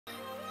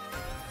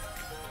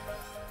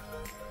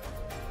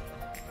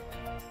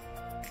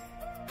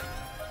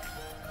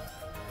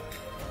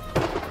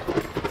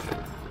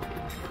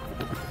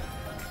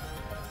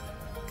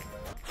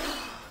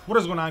What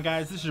is going on,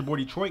 guys? This is your boy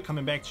Detroit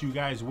coming back to you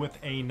guys with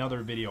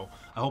another video.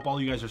 I hope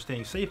all you guys are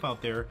staying safe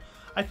out there.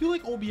 I feel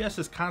like OBS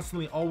is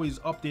constantly always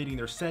updating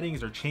their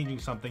settings or changing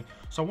something,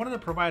 so I wanted to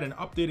provide an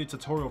updated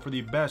tutorial for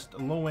the best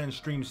low-end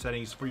stream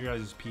settings for your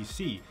guys'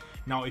 PC.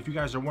 Now, if you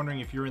guys are wondering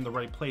if you're in the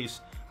right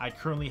place, I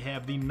currently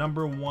have the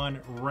 #1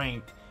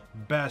 ranked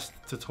best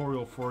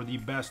tutorial for the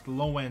best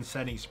low-end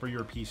settings for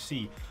your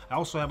PC. I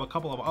also have a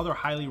couple of other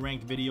highly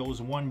ranked videos,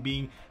 one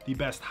being the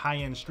best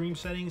high-end stream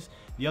settings,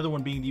 the other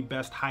one being the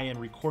best high-end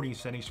recording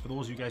settings for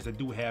those of you guys that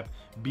do have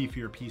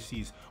beefier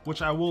PCs,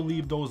 which I will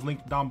leave those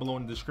linked down below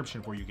in the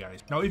description for you guys.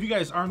 Now, if you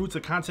guys are new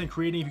to content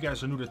creating, if you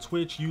guys are new to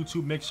Twitch,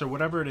 YouTube, Mixer,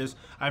 whatever it is,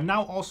 I've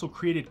now also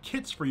created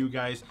kits for you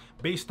guys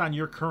based on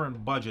your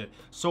current budget.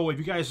 So if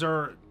you guys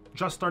are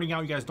just starting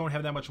out, you guys don't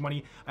have that much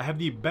money, I have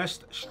the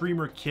best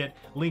streamer kit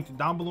linked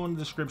down below in the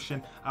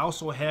description. I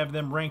also have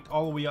them ranked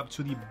all the way up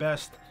to the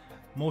best,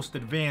 most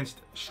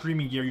advanced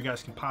streaming gear you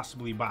guys can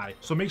possibly buy.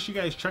 So make sure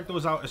you guys check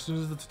those out as soon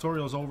as the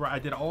tutorial is over. I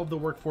did all of the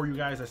work for you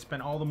guys. I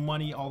spent all the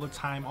money, all the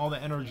time, all the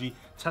energy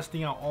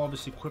testing out all of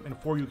this equipment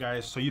for you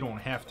guys so you don't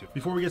have to.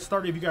 Before we get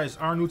started, if you guys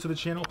are new to the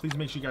channel, please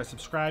make sure you guys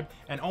subscribe,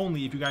 and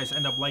only if you guys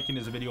end up liking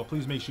this video,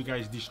 please make sure you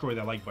guys destroy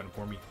that like button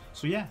for me.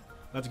 So yeah,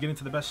 let's get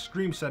into the best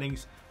stream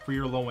settings for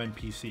your low-end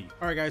PC.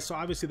 All right, guys, so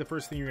obviously the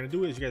first thing you're gonna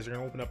do is you guys are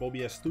gonna open up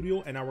OBS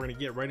Studio, and now we're gonna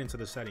get right into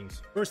the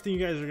settings. First thing you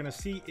guys are gonna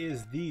see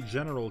is the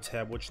General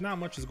tab, which not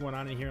much is going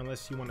on in here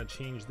unless you wanna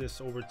change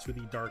this over to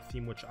the dark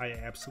theme, which I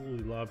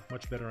absolutely love.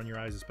 Much better on your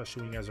eyes,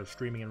 especially when you guys are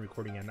streaming and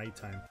recording at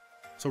nighttime.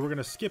 So we're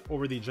gonna skip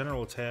over the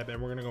General tab, and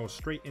we're gonna go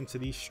straight into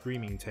the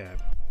Streaming tab.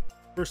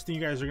 First thing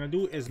you guys are going to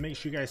do is make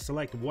sure you guys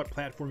select what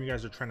platform you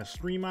guys are trying to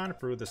stream on.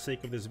 For the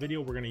sake of this video,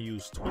 we're going to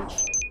use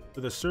Twitch.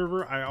 For the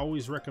server, I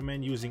always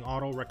recommend using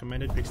auto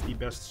recommended, picks the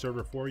best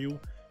server for you.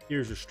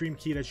 Here's your stream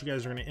key that you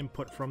guys are going to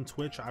input from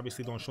Twitch.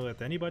 Obviously, don't show that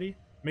to anybody.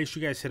 Make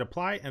sure you guys hit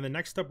apply, and then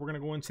next up, we're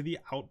going to go into the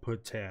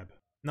output tab.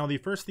 Now, the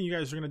first thing you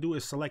guys are going to do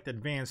is select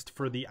advanced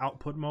for the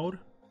output mode.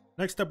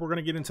 Next up, we're going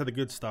to get into the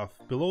good stuff.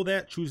 Below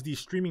that, choose the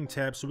streaming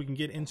tab so we can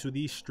get into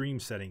the stream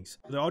settings.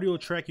 For the audio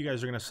track, you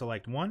guys are going to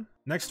select one.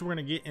 Next, we're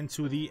going to get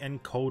into the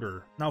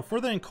encoder. Now,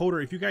 for the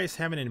encoder, if you guys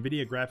have an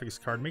NVIDIA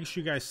graphics card, make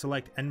sure you guys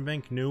select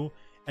NVENC New.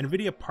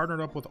 NVIDIA partnered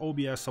up with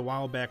OBS a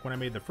while back when I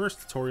made the first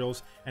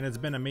tutorials, and it's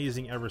been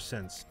amazing ever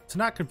since. To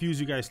not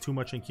confuse you guys too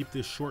much and keep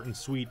this short and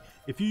sweet,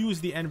 if you use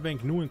the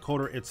NVENC New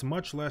encoder, it's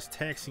much less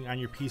taxing on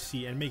your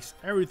PC and makes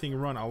everything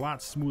run a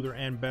lot smoother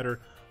and better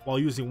while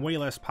using way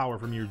less power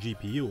from your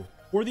GPU.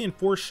 For the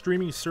enforced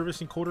streaming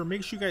service encoder,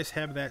 make sure you guys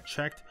have that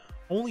checked.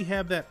 Only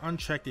have that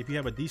unchecked if you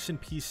have a decent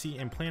PC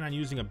and plan on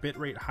using a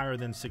bitrate higher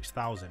than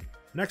 6000.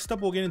 Next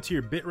up, we'll get into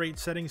your bitrate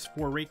settings.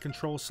 For rate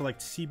control, select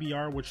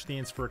CBR, which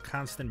stands for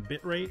constant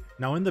bitrate.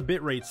 Now, in the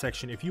bitrate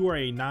section, if you are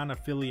a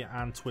non-affiliate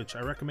on Twitch,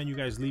 I recommend you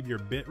guys leave your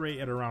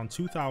bitrate at around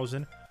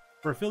 2000.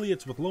 For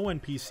affiliates with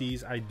low-end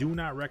PCs, I do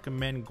not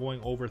recommend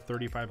going over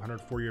 3500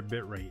 for your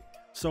bitrate.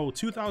 So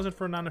 2000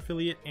 for a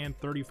non-affiliate and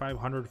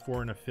 3500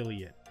 for an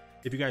affiliate.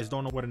 If you guys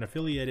don't know what an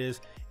affiliate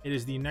is, it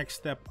is the next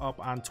step up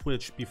on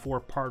Twitch before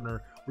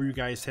partner, where you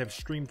guys have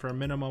streamed for a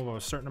minimum of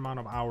a certain amount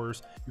of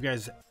hours. You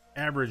guys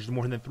averaged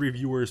more than 3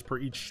 viewers per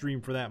each stream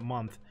for that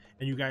month,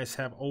 and you guys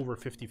have over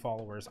 50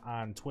 followers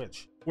on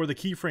Twitch. For the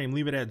keyframe,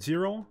 leave it at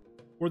 0.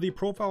 For the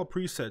profile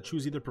preset,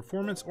 choose either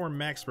performance or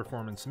max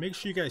performance. Make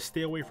sure you guys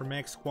stay away from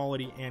max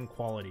quality and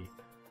quality.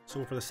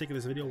 So for the sake of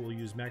this video, we'll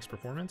use max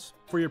performance.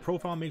 For your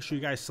profile, make sure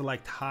you guys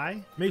select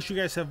high. Make sure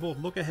you guys have both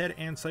look ahead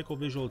and cycle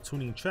visual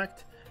tuning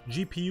checked.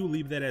 GPU,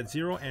 leave that at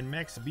 0, and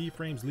max B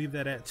frames, leave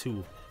that at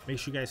 2. Make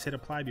sure you guys hit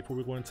apply before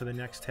we go into the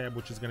next tab,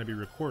 which is going to be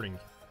recording.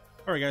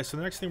 Alright guys, so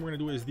the next thing we're going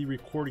to do is the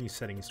recording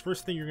settings.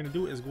 First thing you're going to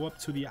do is go up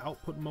to the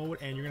output mode,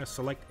 and you're going to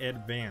select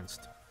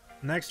advanced.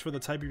 Next, for the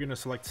type, you're going to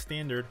select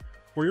standard.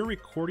 For your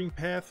recording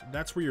path,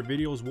 that's where your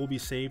videos will be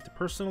saved.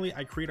 Personally,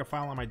 I create a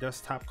file on my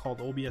desktop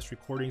called OBS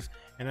recordings,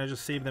 and I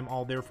just save them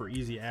all there for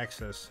easy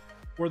access.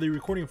 For the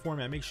recording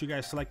format, make sure you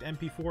guys select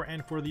MP4,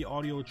 and for the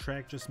audio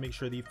track, just make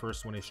sure the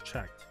first one is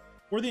checked.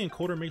 For the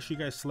encoder, make sure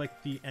you guys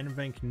select the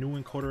NVENC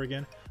New encoder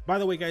again. By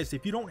the way, guys,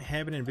 if you don't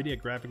have an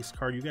NVIDIA graphics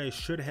card, you guys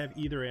should have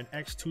either an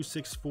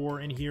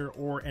X264 in here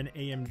or an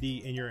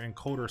AMD in your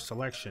encoder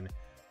selection.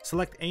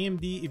 Select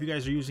AMD if you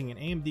guys are using an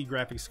AMD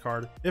graphics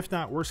card. If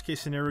not, worst case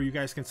scenario, you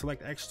guys can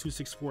select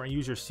X264 and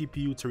use your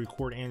CPU to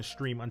record and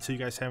stream until you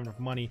guys have enough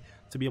money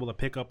to be able to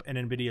pick up an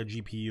NVIDIA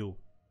GPU.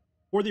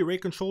 For the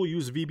rate control,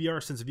 use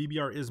VBR since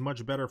VBR is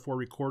much better for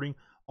recording.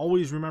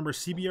 Always remember,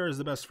 CBR is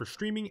the best for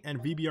streaming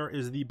and VBR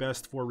is the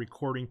best for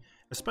recording,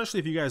 especially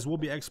if you guys will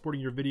be exporting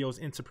your videos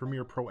into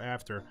Premiere Pro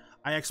after.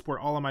 I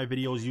export all of my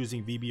videos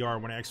using VBR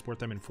when I export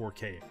them in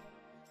 4K.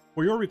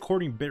 For your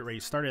recording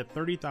bitrate, start at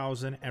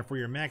 30,000, and for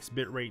your max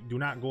bitrate, do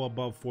not go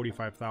above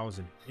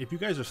 45,000. If you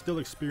guys are still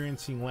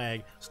experiencing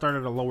lag, start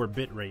at a lower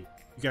bitrate.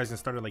 You guys can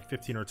start at like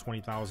 15 or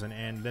 20,000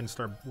 and then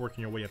start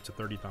working your way up to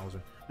 30,000.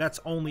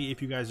 That's only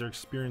if you guys are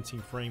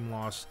experiencing frame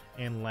loss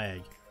and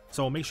lag.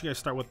 So make sure you guys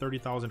start with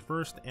 30,000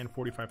 first and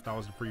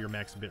 45,000 for your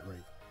max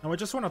bitrate. Now I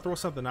just want to throw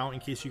something out in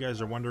case you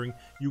guys are wondering.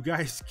 You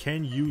guys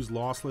can use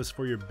lossless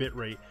for your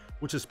bitrate,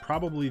 which is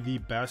probably the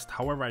best.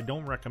 However, I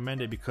don't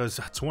recommend it because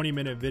a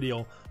 20-minute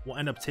video will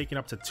end up taking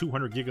up to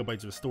 200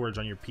 gigabytes of storage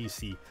on your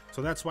PC.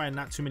 So that's why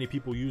not too many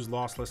people use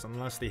lossless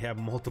unless they have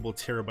multiple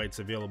terabytes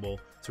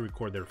available to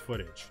record their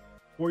footage.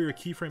 For your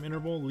keyframe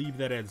interval, leave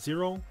that at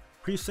 0.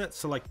 Preset,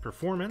 select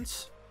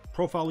performance.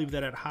 Profile, leave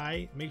that at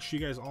high. Make sure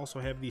you guys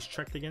also have these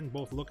checked again,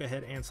 both look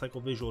ahead and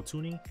cycle visual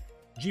tuning.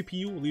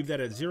 GPU, leave that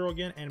at 0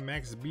 again, and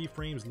max B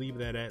frames, leave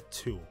that at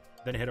 2.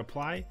 Then hit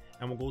apply,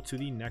 and we'll go to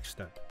the next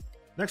step.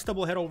 Next up,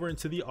 we'll head over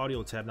into the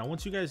audio tab. Now,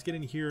 once you guys get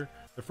in here,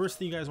 the first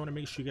thing you guys want to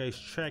make sure you guys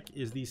check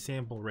is the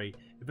sample rate.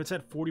 If it's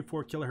at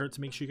 44 kilohertz,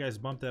 make sure you guys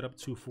bump that up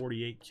to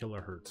 48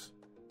 kilohertz.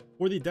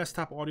 For the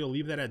desktop audio,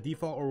 leave that at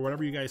default or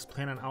whatever you guys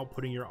plan on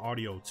outputting your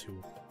audio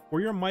to. For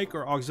your mic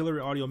or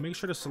auxiliary audio, make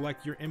sure to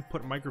select your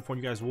input microphone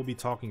you guys will be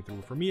talking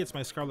through. For me, it's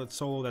my Scarlett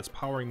Solo that's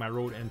powering my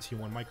Rode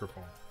NT1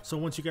 microphone. So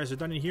once you guys are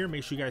done in here,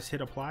 make sure you guys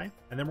hit apply,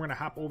 and then we're going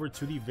to hop over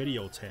to the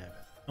video tab.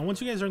 And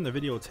once you guys are in the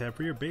video tab,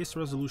 for your base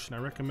resolution, I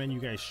recommend you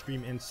guys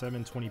stream in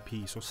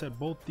 720p. So set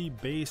both the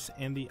base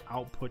and the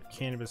output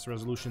canvas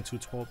resolution to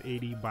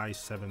 1280 by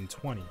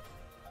 720.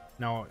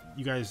 Now,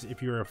 you guys,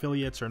 if you're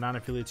affiliates or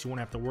non-affiliates, you won't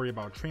have to worry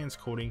about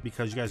transcoding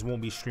because you guys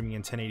won't be streaming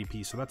in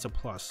 1080p, so that's a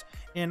plus.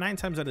 And 9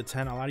 times out of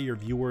 10, a lot of your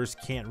viewers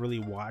can't really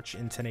watch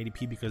in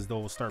 1080p because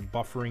they'll start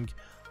buffering.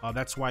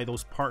 That's why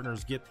those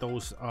partners get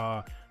those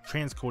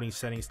transcoding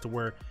settings to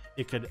where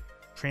it could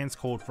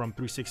transcode from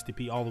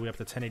 360p all the way up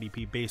to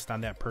 1080p based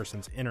on that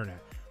person's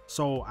internet.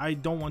 So I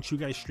don't want you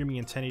guys streaming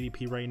in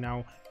 1080p right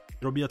now.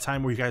 There'll be a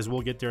time where you guys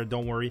will get there,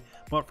 don't worry.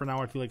 But for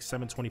now, I feel like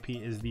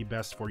 720p is the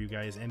best for you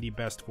guys and the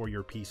best for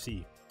your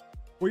PC.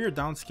 For your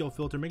downscale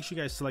filter, make sure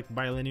you guys select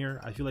bilinear.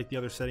 I feel like the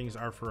other settings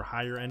are for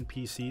higher end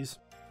PCs.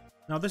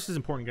 Now this is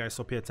important, guys,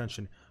 so pay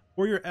attention.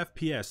 For your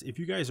FPS, if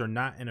you guys are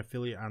not an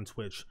affiliate on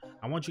Twitch,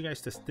 I want you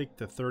guys to stick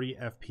to 30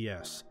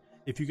 FPS.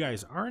 If you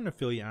guys are an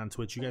affiliate on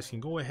Twitch, you guys can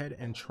go ahead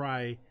and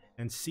try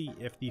and see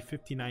if the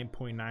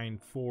 59.94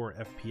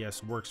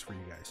 FPS works for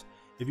you guys.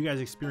 If you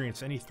guys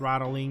experience any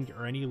throttling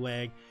or any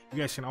lag, you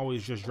guys can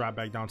always just drop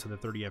back down to the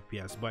 30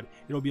 FPS, but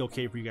it'll be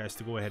okay for you guys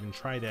to go ahead and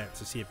try that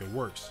to see if it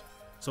works.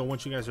 So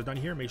once you guys are done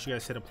here, make sure you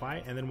guys hit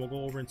apply, and then we'll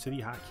go over into the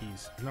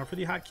hotkeys. Now for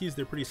the hotkeys,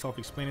 they're pretty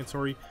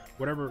self-explanatory.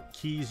 Whatever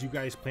keys you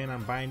guys plan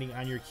on binding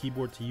on your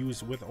keyboard to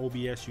use with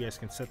OBS, you guys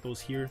can set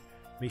those here.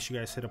 Make sure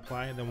you guys hit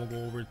apply, and then we'll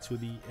go over to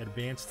the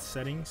advanced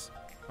settings.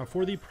 Now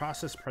for the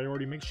process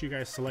priority, make sure you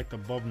guys select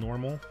above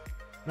normal.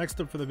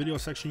 Next up, for the video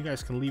section, you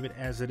guys can leave it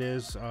as it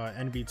is,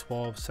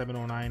 NV12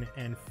 709,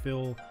 and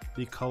fill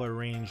the color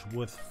range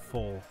with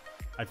full.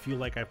 I feel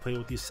like I played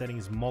with these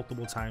settings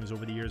multiple times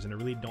over the years and it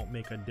really don't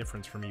make a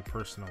difference for me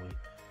personally.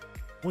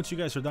 Once you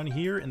guys are done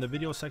here in the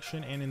video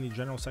section and in the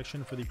general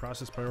section for the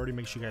process priority,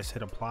 make sure you guys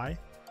hit apply.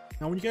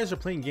 Now when you guys are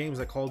playing games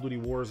like Call of Duty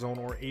Warzone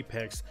or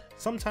Apex,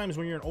 sometimes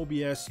when you're in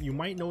OBS, you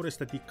might notice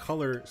that the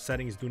color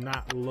settings do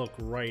not look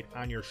right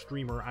on your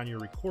stream or on your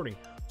recording.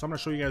 So I'm going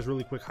to show you guys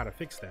really quick how to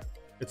fix that.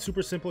 It's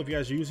super simple. If you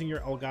guys are using your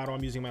Elgato,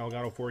 I'm using my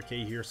Elgato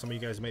 4K here. Some of you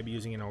guys might be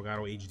using an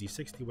Elgato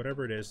HD60,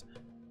 whatever it is.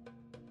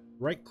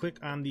 Right click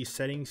on the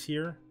settings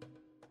here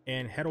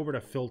and head over to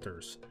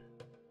filters.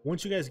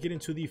 Once you guys get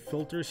into the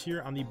filters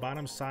here on the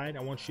bottom side,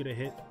 I want you to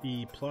hit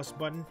the plus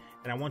button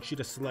and I want you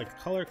to select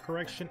color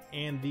correction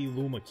and the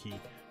Luma key.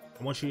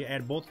 I want you to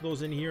add both of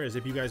those in here as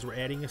if you guys were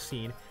adding a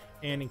scene.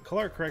 And in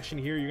color correction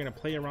here, you're going to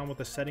play around with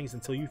the settings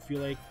until you feel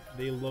like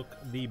they look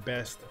the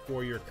best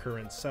for your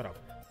current setup.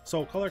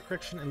 So color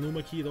correction and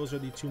Luma key, those are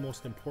the two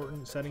most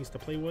important settings to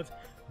play with.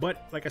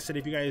 But like I said,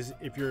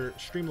 if your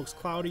stream looks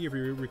cloudy, if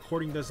your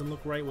recording doesn't look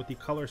right with the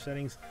color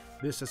settings,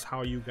 this is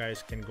how you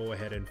guys can go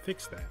ahead and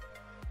fix that.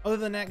 Other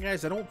than that,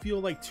 guys, I don't feel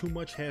like too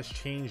much has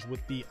changed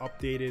with the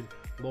updated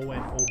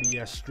low-end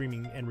OBS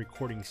streaming and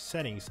recording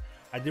settings.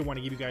 I did want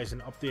to give you guys an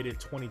updated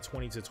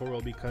 2020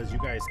 tutorial because you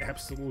guys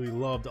absolutely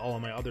loved all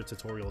of my other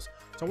tutorials.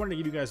 So I wanted to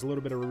give you guys a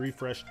little bit of a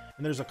refresh,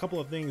 and there's a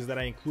couple of things that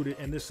I included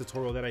in this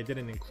tutorial that I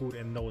didn't include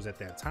in those at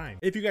that time.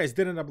 If you guys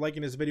did end up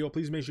liking this video,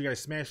 please make sure you guys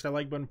smash that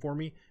like button for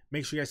me.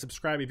 Make sure you guys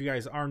subscribe if you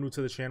guys are new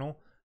to the channel.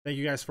 Thank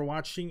you guys for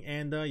watching,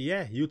 and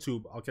yeah,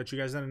 YouTube, I'll catch you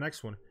guys in the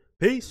next one.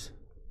 Peace!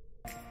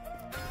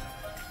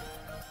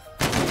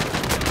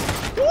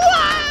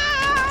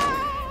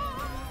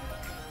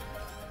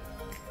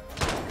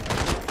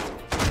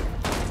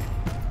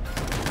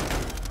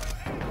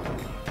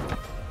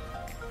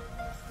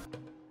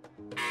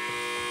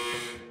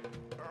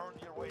 Earn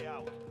your way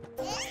out.